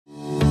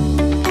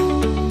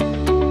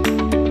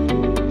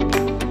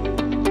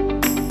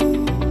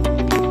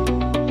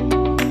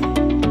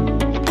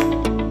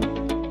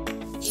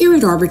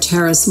at Arbor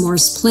Terrace,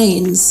 Morris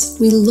Plains,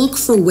 we look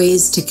for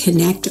ways to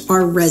connect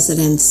our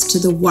residents to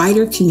the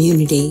wider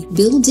community,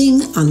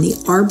 building on the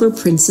Arbor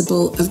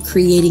principle of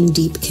creating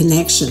deep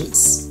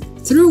connections.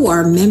 Through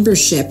our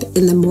membership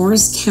in the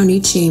Morris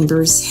County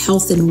Chamber's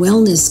Health and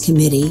Wellness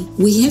Committee,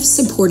 we have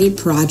supported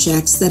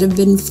projects that have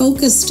been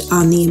focused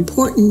on the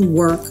important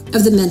work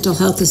of the Mental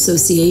Health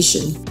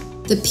Association.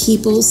 The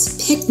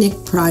People's Picnic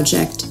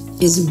Project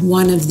is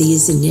one of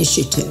these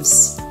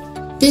initiatives.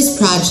 This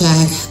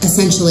project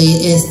essentially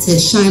is to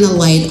shine a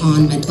light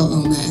on mental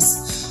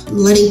illness,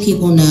 letting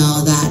people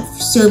know that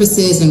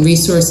services and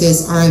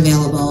resources are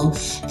available,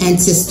 and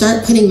to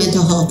start putting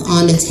mental health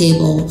on the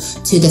table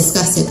to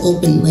discuss it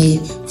openly,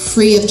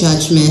 free of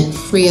judgment,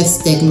 free of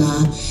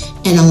stigma,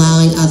 and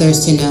allowing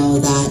others to know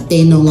that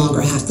they no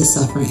longer have to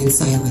suffer in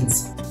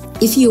silence.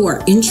 If you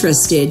are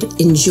interested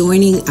in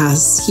joining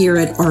us here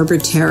at Arbor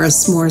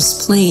Terrace,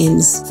 Morris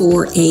Plains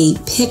for a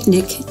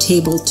picnic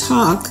table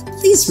talk,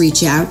 please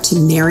reach out to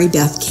Mary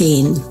Beth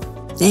Kane.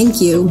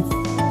 Thank you.